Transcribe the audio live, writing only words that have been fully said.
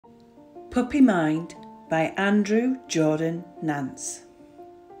Puppy Mind by Andrew Jordan Nance.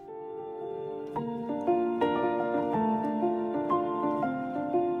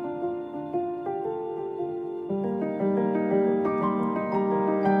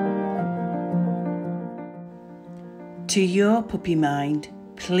 To your puppy mind,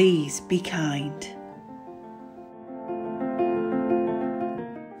 please be kind.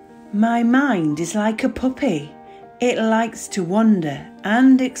 My mind is like a puppy. It likes to wander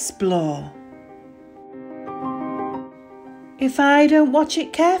and explore. If I don't watch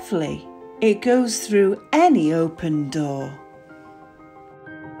it carefully, it goes through any open door.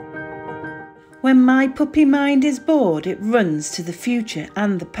 When my puppy mind is bored, it runs to the future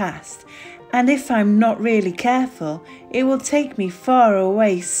and the past. And if I'm not really careful, it will take me far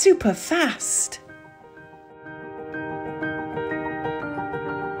away super fast.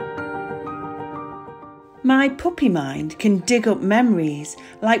 My puppy mind can dig up memories,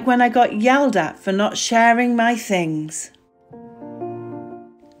 like when I got yelled at for not sharing my things.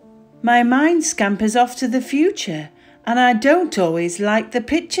 My mind scampers off to the future, and I don't always like the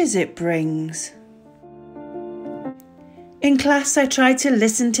pictures it brings. In class I try to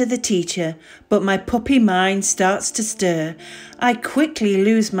listen to the teacher, but my puppy mind starts to stir. I quickly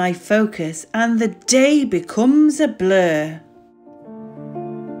lose my focus and the day becomes a blur.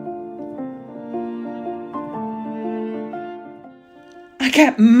 I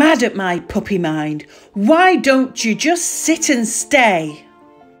get mad at my puppy mind. Why don't you just sit and stay?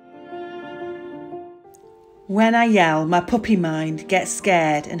 When I yell, my puppy mind gets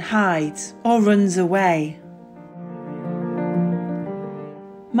scared and hides or runs away.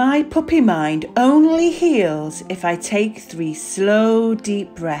 My puppy mind only heals if I take 3 slow,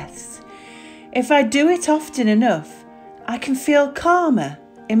 deep breaths. If I do it often enough, I can feel calmer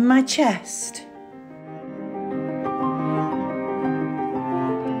in my chest.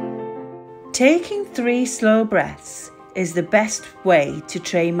 Taking 3 slow breaths is the best way to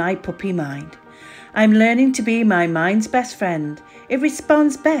train my puppy mind. I'm learning to be my mind's best friend. It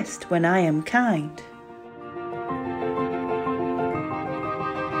responds best when I am kind.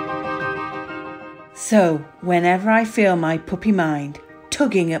 So, whenever I feel my puppy mind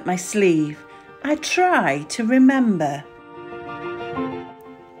tugging at my sleeve, I try to remember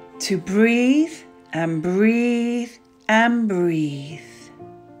to breathe and breathe and breathe.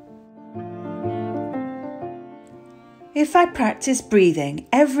 If I practice breathing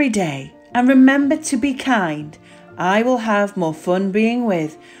every day and remember to be kind, I will have more fun being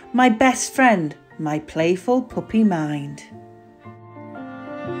with my best friend, my playful puppy mind.